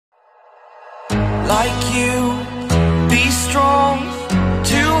like you, be strong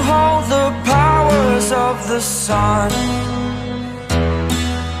to hold the powers of the sun.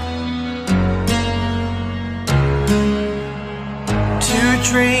 To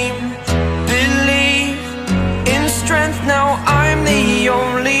dream, believe in strength. Now I'm the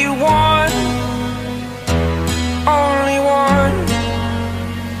only one, only one.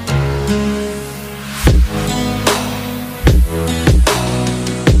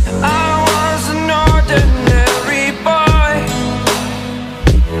 I was an ordinary boy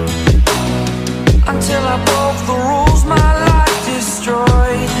until I broke the rules. My life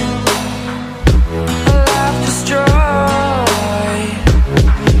destroyed, a life destroyed.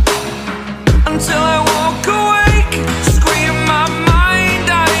 Until I woke awake, scream my mind,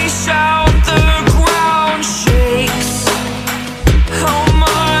 I shout, the ground shakes. How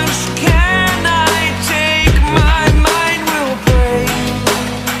much can I take? My mind will break.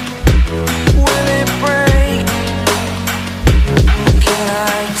 Will it break? Can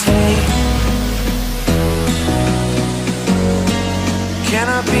I take? Can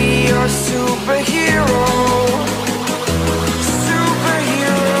I be your superhero?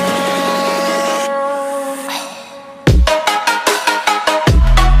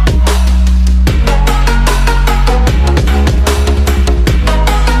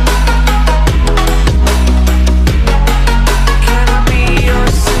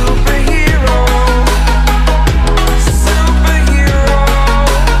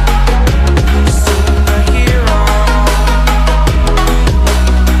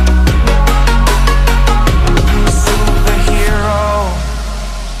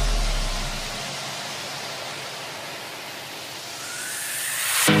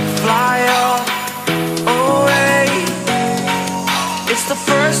 Fly up, away. It's the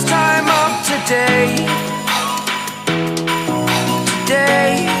first time of today.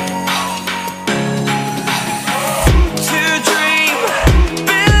 Today. To dream,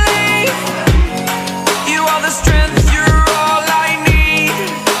 believe. You are the strength, you're all I need.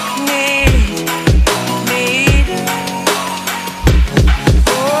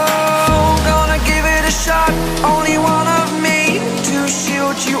 Oh, gonna give it a shot. Only one of me to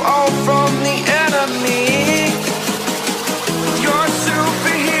shield you all from the enemy. You're a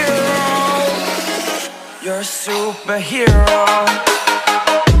superhero. You're a superhero.